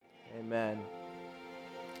Amen.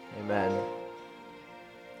 Amen.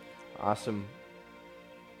 Awesome.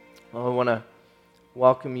 Well, I want to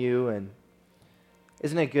welcome you, and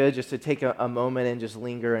isn't it good just to take a moment and just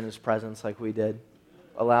linger in His presence like we did?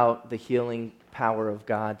 Allow the healing power of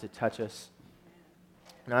God to touch us.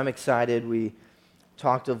 And I'm excited. We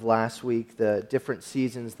talked of last week the different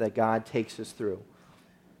seasons that God takes us through,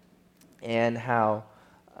 and how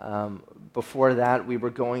before that we were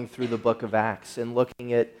going through the book of Acts and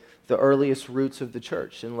looking at the earliest roots of the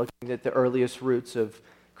church and looking at the earliest roots of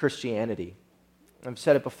Christianity. I've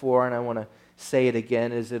said it before, and I want to say it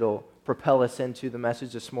again as it'll propel us into the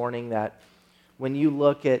message this morning, that when you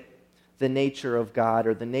look at the nature of God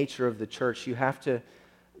or the nature of the church, you have to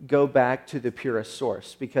go back to the purest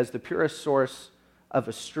source, because the purest source of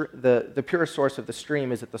the purest source of the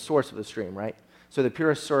stream is at the source of the stream, right? So the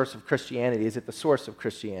purest source of Christianity is at the source of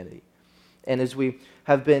Christianity. And as we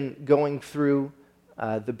have been going through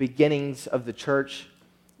the beginnings of the church,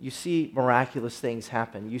 you see miraculous things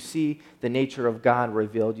happen. You see the nature of God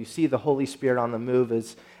revealed. You see the Holy Spirit on the move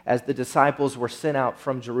as the disciples were sent out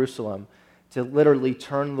from Jerusalem to literally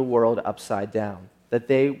turn the world upside down, that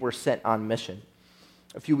they were sent on mission.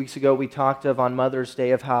 A few weeks ago, we talked of on Mother's Day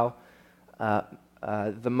of how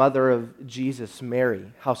the mother of Jesus,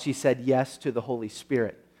 Mary, how she said yes to the Holy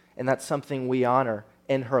Spirit. And that's something we honor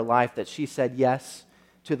in her life, that she said yes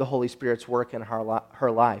to the Holy Spirit's work in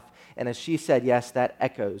her life. And as she said yes, that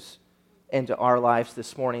echoes into our lives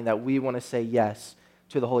this morning, that we want to say yes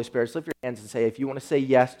to the Holy Spirit. So lift your hands and say, if you want to say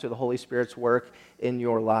yes to the Holy Spirit's work in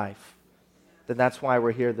your life, then that's why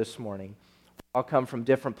we're here this morning. We all come from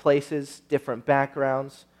different places, different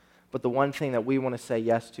backgrounds, but the one thing that we want to say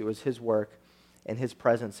yes to is His work and His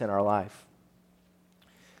presence in our life.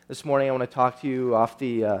 This morning I want to talk to you off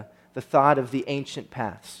the thought of the ancient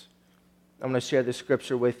paths. I'm going to share this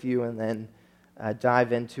scripture with you and then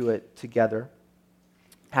dive into it together.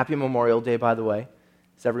 Happy Memorial Day, by the way.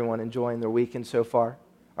 Is everyone enjoying their weekend so far?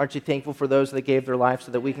 Aren't you thankful for those that gave their life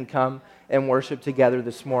so that we can come and worship together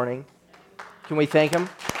this morning? Can we thank Him?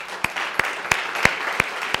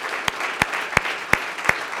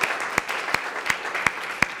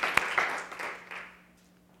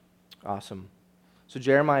 Awesome. So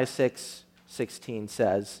Jeremiah 6:16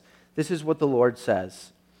 says, "This is what the Lord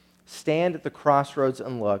says. Stand at the crossroads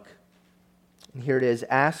and look." And here it is.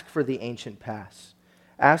 "Ask for the ancient paths.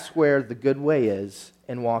 Ask where the good way is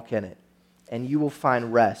and walk in it, and you will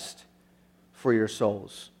find rest for your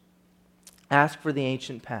souls." Ask for the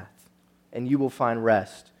ancient path, and you will find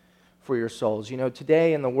rest for your souls. You know,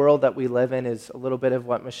 today in the world that we live in is a little bit of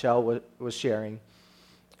what Michelle was sharing,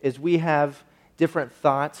 is we have different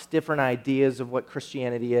thoughts, different ideas of what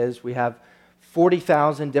Christianity is. We have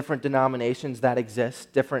 40,000 different denominations that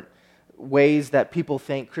exist, different ways that people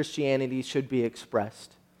think Christianity should be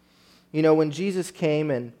expressed. You know, when Jesus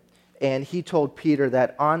came and He told Peter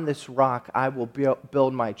that on this rock I will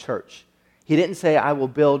build my church, He didn't say I will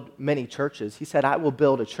build many churches. He said I will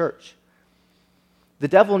build a church. The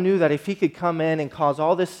devil knew that if he could come in and cause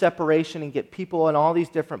all this separation and get people in all these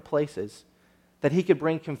different places, that he could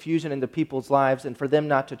bring confusion into people's lives and for them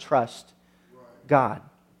not to trust God.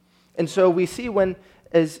 And so we see when,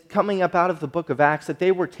 as coming up out of the book of Acts, that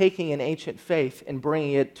they were taking an ancient faith and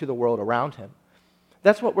bringing it to the world around him.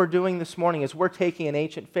 That's what we're doing this morning, is we're taking an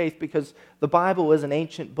ancient faith, because the Bible is an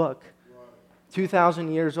ancient book,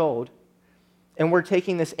 2,000 years old, and we're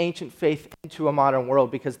taking this ancient faith into a modern world,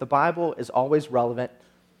 because the Bible is always relevant.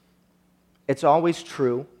 It's always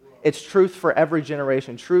true. It's truth for every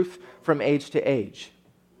generation, truth from age to age.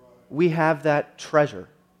 We have that treasure.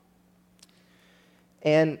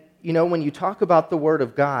 And you know, when you talk about the Word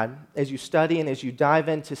of God, as you study and as you dive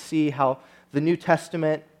in to see how the New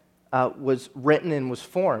Testament was written and was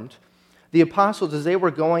formed, the apostles, as they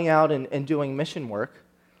were going out and doing mission work,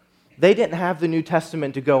 they didn't have the New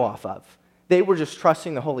Testament to go off of. They were just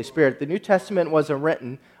trusting the Holy Spirit. The New Testament wasn't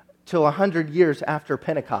written till 100 years after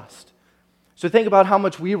Pentecost. So think about how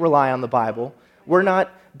much we rely on the Bible. We're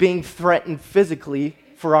not being threatened physically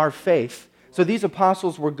for our faith. So these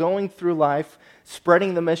apostles were going through life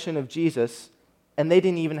spreading the mission of Jesus, and they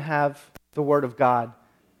didn't even have the Word of God,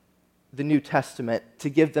 the New Testament, to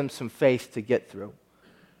give them some faith to get through.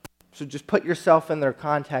 So just put yourself in their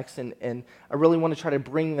context, and I really want to try to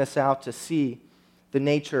bring this out to see the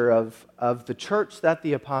nature of the church that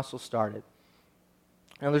the apostles started.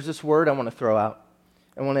 Now there's this word I want to throw out.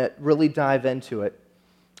 I want to really dive into it.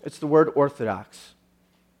 It's the word orthodox.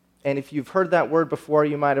 And if you've heard that word before,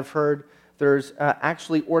 you might have heard there's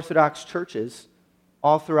actually Orthodox churches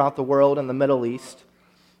all throughout the world in the Middle East.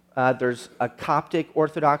 There's a Coptic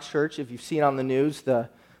Orthodox church. If you've seen on the news, the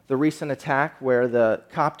the recent attack where the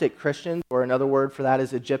Coptic Christians, or another word for that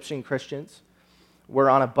is Egyptian Christians, were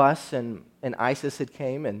on a bus and ISIS had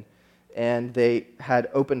came and they had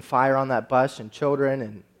opened fire on that bus, and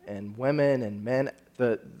children and women and men.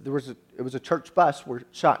 It was a church bus were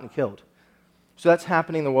shot and killed. So that's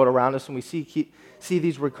happening in the world around us, and we see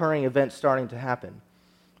these recurring events starting to happen.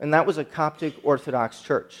 And that was a Coptic Orthodox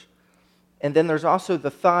church. And then there's also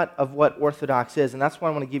the thought of what Orthodox is, and that's what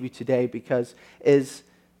I want to give you today, because is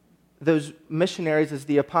those missionaries, as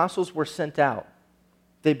the apostles were sent out,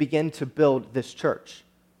 they begin to build this church.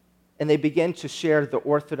 And they begin to share the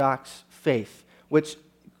Orthodox faith, which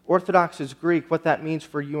Orthodox is Greek. What that means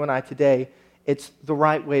for you and I today, it's the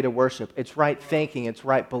right way to worship. It's right thinking. It's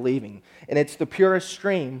right believing. And it's the purest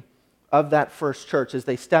stream of that first church. As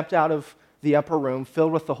they stepped out of the upper room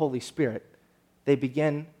filled with the Holy Spirit, they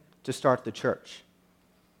begin to start the church.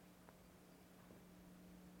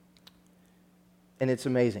 And it's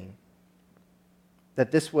amazing that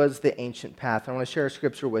this was the ancient path. I want to share a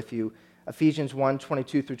scripture with you. Ephesians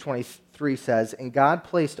 1:22-23 says, "And God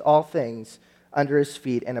placed all things under his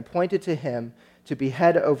feet and appointed to him to be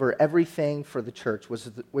head over everything for the church,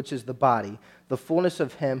 which is the body, the fullness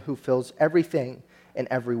of him who fills everything in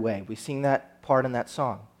every way." We sing that part in that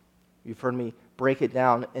song. You've heard me break it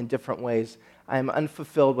down in different ways. I am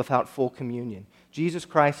unfulfilled without full communion. Jesus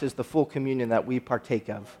Christ is the full communion that we partake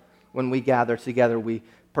of. When we gather together, we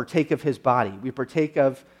partake of his body. We partake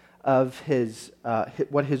of his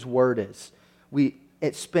what his word is. We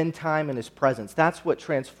spend time in his presence. That's what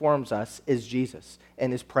transforms us, is Jesus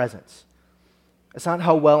and his presence. It's not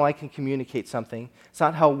how well I can communicate something. It's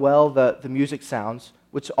not how well the music sounds,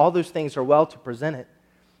 which all those things are well to present it.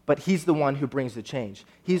 But he's the one who brings the change.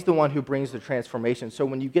 He's the one who brings the transformation. So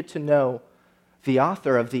when you get to know the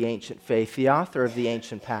author of the ancient faith, the author of the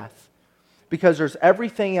ancient path, because there's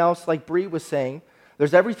everything else, like Bree was saying,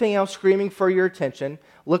 there's everything else screaming for your attention.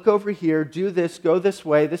 Look over here, do this, go this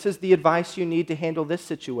way. This is the advice you need to handle this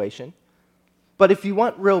situation. But if you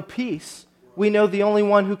want real peace, we know the only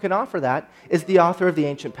one who can offer that is the author of the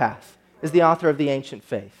ancient path, is the author of the ancient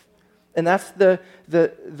faith. And that's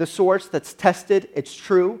the source that's tested. It's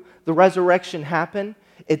true. The resurrection happened.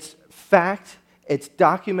 It's fact. It's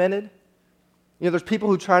documented. You know, there's people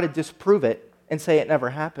who try to disprove it and say it never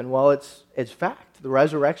happened. Well, it's fact. The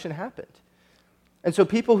resurrection happened. And so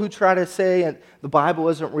people who try to say the Bible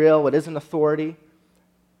isn't real, it isn't authority,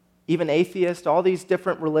 even atheists, all these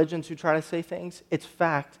different religions who try to say things, it's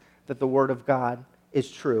fact that the Word of God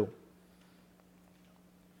is true.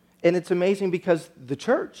 And it's amazing because the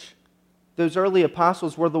church, those early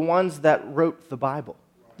apostles, were the ones that wrote the Bible.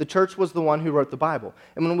 The church was the one who wrote the Bible.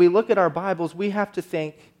 And when we look at our Bibles, we have to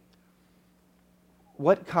think,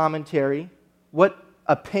 what commentary, what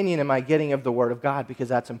opinion am I getting of the Word of God? Because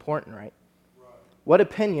that's important, right? What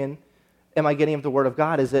opinion am I getting of the Word of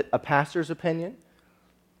God? Is it a pastor's opinion?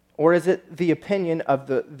 Or is it the opinion of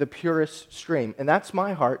the purest stream? And that's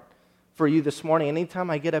my heart for you this morning.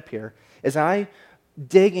 Anytime I get up here, is I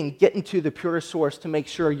dig and get into the purest source to make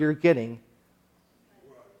sure you're getting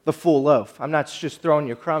the full loaf. I'm not just throwing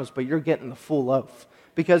you crumbs, but you're getting the full loaf.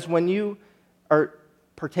 Because when you are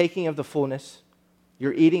partaking of the fullness,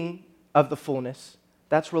 you're eating of the fullness,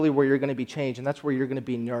 that's really where you're going to be changed, and that's where you're going to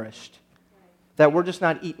be nourished. That we're just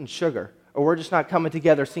not eating sugar, or we're just not coming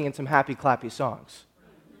together singing some happy, clappy songs.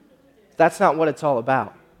 That's not what it's all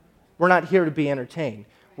about. We're not here to be entertained.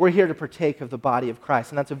 We're here to partake of the body of Christ,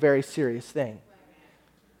 and that's a very serious thing.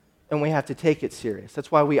 And we have to take it serious. That's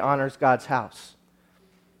why we honor God's house.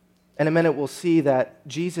 In a minute, we'll see that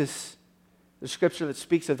Jesus, the scripture that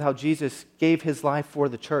speaks of how Jesus gave his life for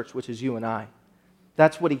the church, which is you and I.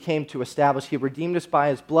 That's what he came to establish. He redeemed us by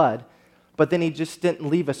his blood, but then he just didn't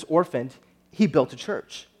leave us orphaned. He built a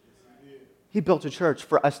church. He built a church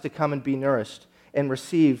for us to come and be nourished and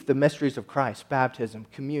receive the mysteries of Christ, baptism,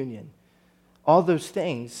 communion. All those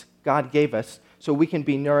things God gave us so we can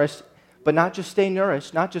be nourished, but not just stay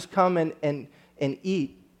nourished, not just come and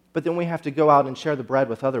eat, but then we have to go out and share the bread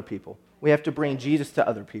with other people. We have to bring Jesus to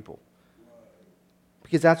other people.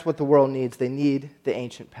 Because that's what the world needs. They need the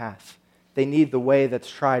ancient path. They need the way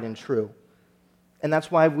that's tried and true. And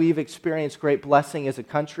that's why we've experienced great blessing as a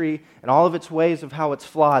country and all of its ways of how it's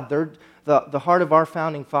flawed. The heart of our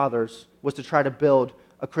founding fathers was to try to build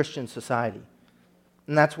a Christian society.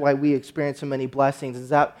 And that's why we experience so many blessings.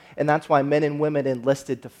 And that's why men and women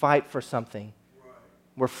enlisted to fight for something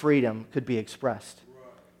where freedom could be expressed.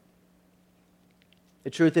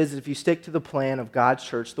 The truth is, if you stick to the plan of God's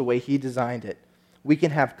church the way he designed it, we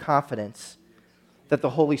can have confidence that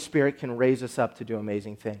the Holy Spirit can raise us up to do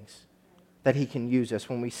amazing things, that he can use us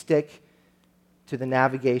when we stick to the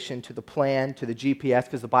navigation, to the plan, to the GPS,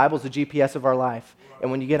 because the Bible is the GPS of our life.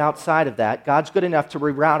 And when you get outside of that, God's good enough to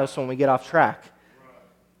reroute us when we get off track.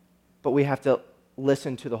 But we have to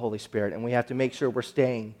listen to the Holy Spirit, and we have to make sure we're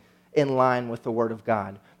staying in line with the Word of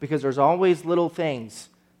God. Because there's always little things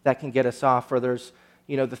that can get us off, or there's,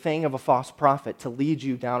 the thing of a false prophet to lead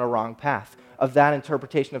you down a wrong path of that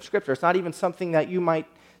interpretation of Scripture. It's not even something that you might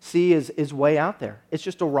see is way out there. It's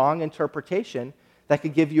just a wrong interpretation that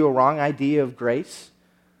could give you a wrong idea of grace,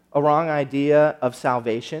 a wrong idea of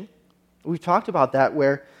salvation. We've talked about that,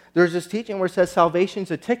 where there's this teaching where it says salvation's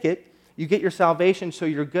a ticket. You get your salvation so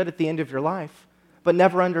you're good at the end of your life, but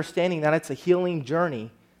never understanding that it's a healing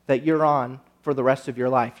journey that you're on for the rest of your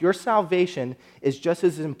life. Your salvation is just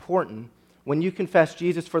as important when you confess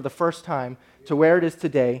Jesus for the first time to where it is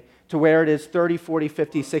today, to where it is 30, 40,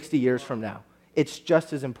 50, 60 years from now. It's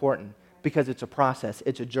just as important because it's a process,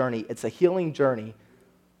 it's a journey, it's a healing journey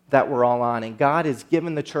that we're all on. And God has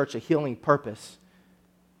given the church a healing purpose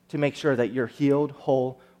to make sure that you're healed,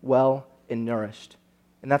 whole, well, and nourished.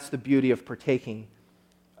 And that's the beauty of partaking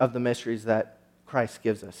of the mysteries that Christ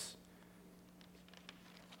gives us.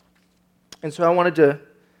 And so I wanted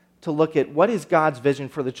to look at what is God's vision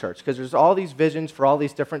for the church, because there's all these visions for all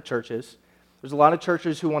these different churches. There's a lot of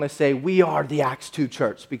churches who want to say, we are the Acts 2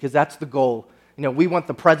 church, because that's the goal. We want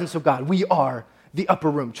the presence of God. We are the upper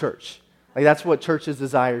room church. Like, that's what churches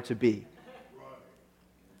desire to be.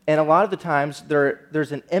 And a lot of the times,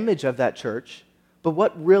 there's an image of that church, but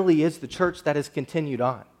what really is the church that has continued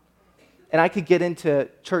on? And I could get into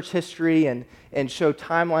church history and show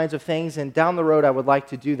timelines of things, and down the road I would like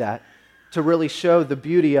to do that, to really show the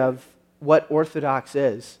beauty of what Orthodox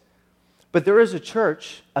is. But there is a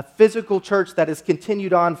church, a physical church that has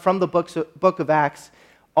continued on from the book of Acts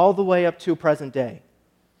all the way up to present day.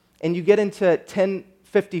 And you get into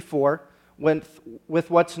 1054 with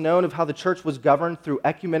what's known of how the church was governed through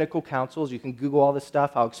ecumenical councils. You can Google all this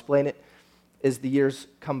stuff. I'll explain it as the years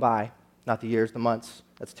come by. Not the years, the months.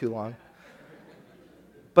 That's too long.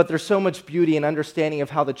 But there's so much beauty and understanding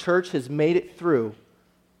of how the church has made it through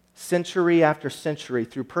century after century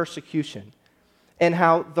through persecution. And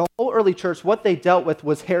how the whole early church, what they dealt with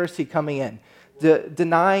was heresy coming in.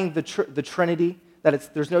 Denying the Trinity,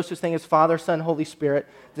 that there's no such thing as Father, Son, Holy Spirit,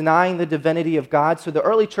 denying the divinity of God. So the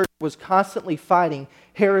early church was constantly fighting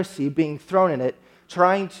heresy being thrown in it,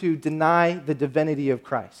 trying to deny the divinity of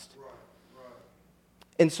Christ.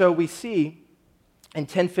 And so we see in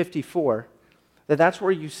 1054 that's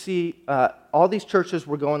where you see all these churches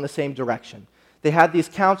were going the same direction. They had these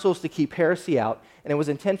councils to keep heresy out, and it was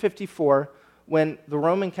in 1054 when the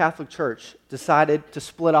Roman Catholic Church decided to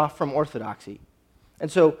split off from Orthodoxy.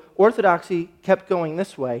 And so Orthodoxy kept going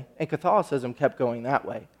this way, and Catholicism kept going that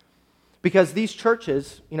way. Because these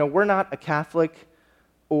churches, we're not a Catholic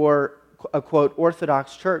or a, quote,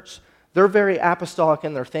 Orthodox church. They're very apostolic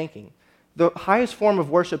in their thinking. The highest form of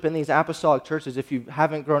worship in these apostolic churches, if you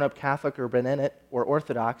haven't grown up Catholic or been in it, or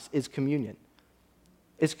Orthodox, is communion.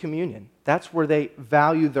 Is communion. That's where they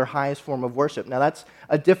value their highest form of worship. Now, that's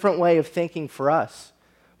a different way of thinking for us.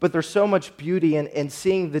 But there's so much beauty in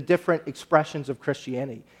seeing the different expressions of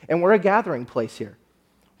Christianity. And we're a gathering place here,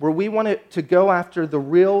 where we want to go after the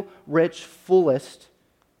real, rich, fullest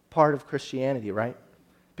part of Christianity, right?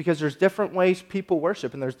 Because there's different ways people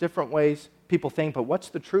worship, and there's different ways people think, but what's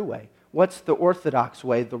the true way? What's the orthodox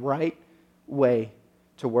way, the right way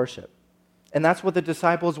to worship? And that's what the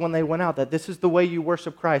disciples, when they went out, that this is the way you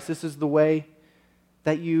worship Christ. This is the way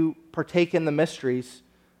that you partake in the mysteries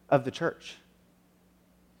of the church.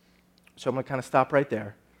 So I'm going to kind of stop right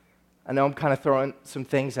there. I know I'm kind of throwing some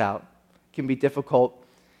things out. It can be difficult.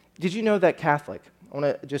 Did you know that Catholic, I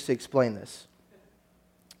want to just explain this.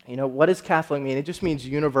 What does Catholic mean? It just means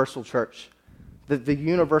universal church. The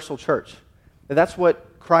universal church. That's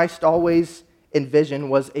what Christ always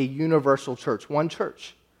envisioned, was a universal church, one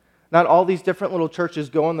church. Not all these different little churches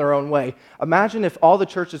going their own way. Imagine if all the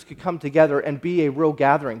churches could come together and be a real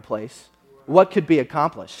gathering place. What could be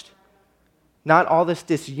accomplished? Not all this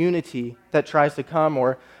disunity that tries to come,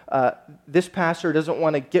 or this pastor doesn't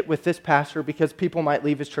want to get with this pastor because people might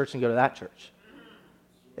leave his church and go to that church.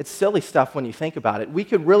 It's silly stuff when you think about it. We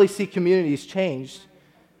could really see communities changed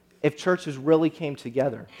if churches really came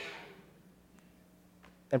together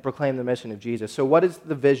and proclaimed the mission of Jesus. So what is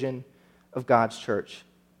the vision of God's church?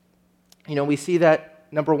 We see that,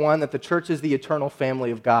 number one, that the church is the eternal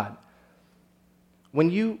family of God. When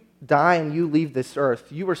you die and you leave this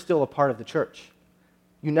earth, you are still a part of the church.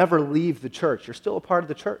 You never leave the church. You're still a part of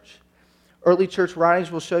the church. Early church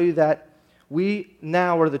writings will show you that we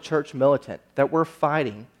now are the church militant, that we're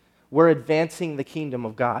fighting. We're advancing the kingdom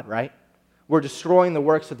of God, right? We're destroying the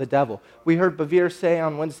works of the devil. We heard Bavir say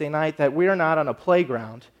on Wednesday night that we are not on a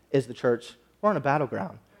playground, is the church. We're on a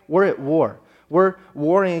battleground. We're at war. We're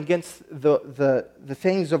warring against the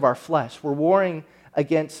things of our flesh. We're warring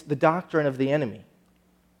against the doctrine of the enemy.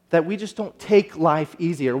 That we just don't take life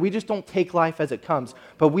easy, or we just don't take life as it comes.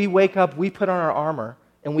 But we wake up, we put on our armor,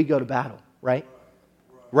 and we go to battle, right?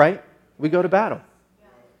 Right? We go to battle.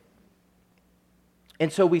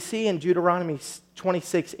 And so we see in Deuteronomy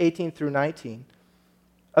 26, 18 through 19,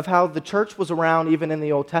 of how the church was around even in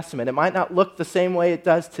the Old Testament. It might not look the same way it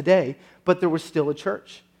does today, but there was still a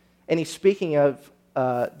church. And he's speaking of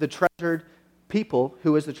the treasured people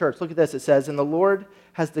who is the church. Look at this. It says, "And the Lord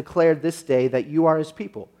has declared this day that you are his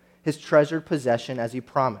people, his treasured possession as he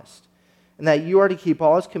promised, and that you are to keep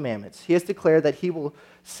all his commandments. He has declared that he will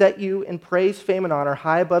set you in praise, fame, and honor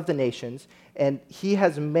high above the nations, and he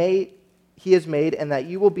has made, and that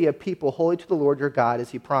you will be a people holy to the Lord your God as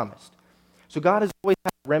he promised." So God has always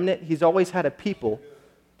had a remnant. He's always had a people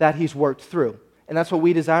that he's worked through. And that's what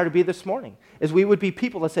we desire to be this morning, is we would be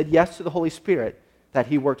people that said yes to the Holy Spirit that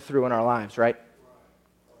he worked through in our lives, right?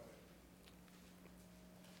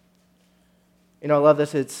 You know, I love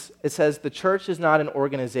this. It says the church is not an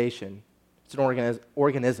organization. It's an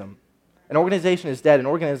organism. An organization is dead. An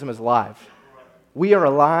organism is alive. We are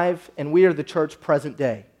alive, and we are the church present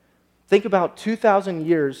day. Think about 2,000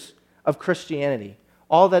 years of Christianity,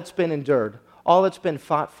 all that's been endured, all that's been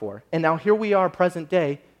fought for. And now here we are, present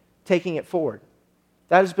day, taking it forward.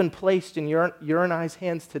 That has been placed in your and I's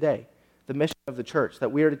hands today, the mission of the church,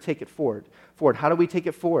 that we are to take it forward. How do we take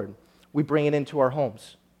it forward? We bring it into our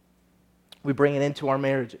homes. We bring it into our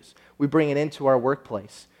marriages. We bring it into our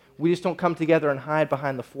workplace. We just don't come together and hide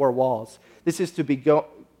behind the four walls. This is to be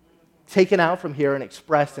taken out from here and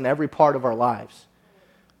expressed in every part of our lives.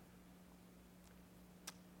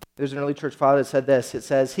 There's an early church father that said this. It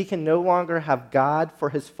says, "He can no longer have God for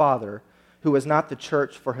his father, who is not the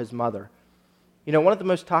church for his mother." You know, one of the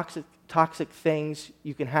most toxic things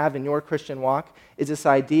you can have in your Christian walk is this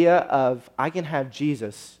idea of, I can have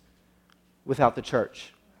Jesus without the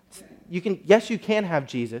church. Yes, you can have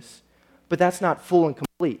Jesus, but that's not full and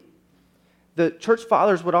complete. The church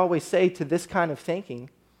fathers would always say to this kind of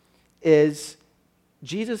thinking is,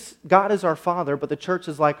 God is our father, but the church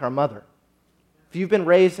is like our mother. If you've been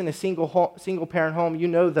raised in a single parent home, you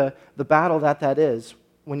know the battle that is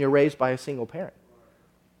when you're raised by a single parent.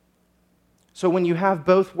 So when you have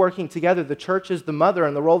both working together, the church is the mother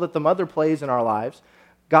and the role that the mother plays in our lives,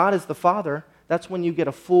 God is the father, that's when you get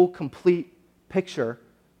a full, complete picture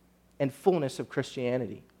and fullness of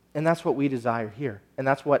Christianity. And that's what we desire here. And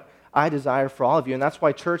that's what I desire for all of you. And that's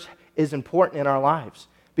why church is important in our lives,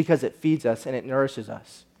 because it feeds us and it nourishes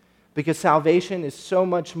us. Because salvation is so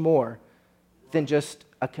much more than just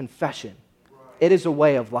a confession. It is a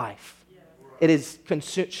way of life. It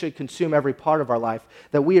should consume every part of our life.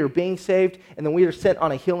 That we are being saved, and then we are sent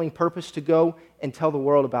on a healing purpose to go and tell the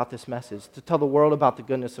world about this message, to tell the world about the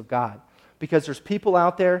goodness of God. Because there's people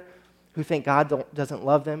out there who think God doesn't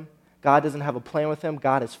love them, God doesn't have a plan with them,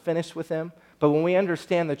 God is finished with them. But when we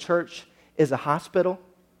understand the church is a hospital,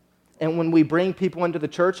 and when we bring people into the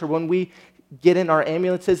church, or when we get in our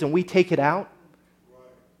ambulances and we take it out,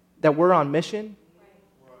 that we're on mission,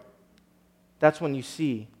 that's when you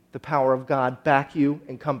see the power of God back you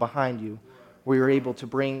and come behind you, where you're able to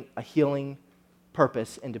bring a healing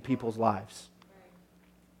purpose into people's lives.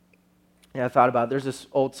 And I thought about, there's this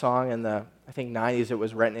old song in the, I think, 90s it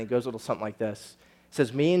was written. It goes a little something like this. It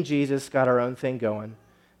says, "Me and Jesus got our own thing going.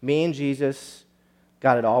 Me and Jesus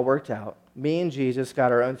got it all worked out. Me and Jesus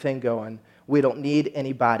got our own thing going. We don't need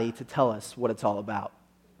anybody to tell us what it's all about."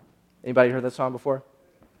 Anybody heard that song before?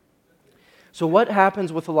 So what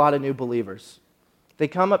happens with a lot of new believers? They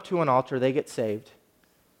come up to an altar, they get saved,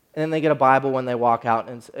 and then they get a Bible when they walk out,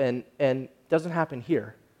 and it doesn't happen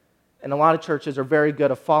here. And a lot of churches are very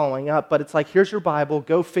good at following up, but it's like, here's your Bible,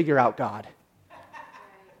 go figure out God.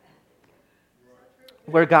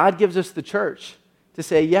 Where God gives us the church to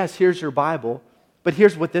say, yes, here's your Bible, but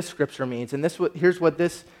here's what this scripture means, and here's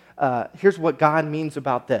what God means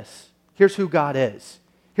about this. Here's who God is.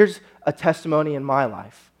 Here's a testimony in my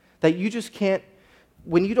life that you just can't.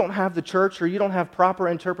 When you don't have the church, or you don't have proper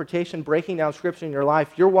interpretation breaking down scripture in your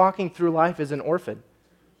life, you're walking through life as an orphan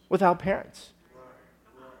without parents.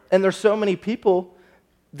 And there's so many people,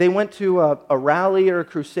 they went to a rally or a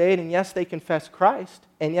crusade, and yes, they confess Christ,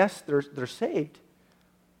 and yes, they're saved,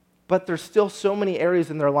 but there's still so many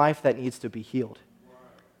areas in their life that needs to be healed.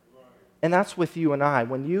 And that's with you and I.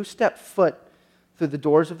 When you step foot through the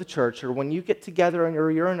doors of the church, or when you get together and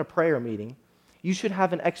you're in a prayer meeting, you should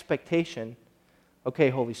have an expectation. Okay,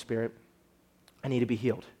 Holy Spirit, I need to be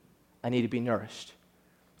healed. I need to be nourished.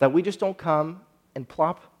 That we just don't come and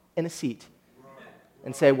plop in a seat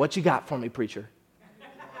and say, what you got for me, preacher?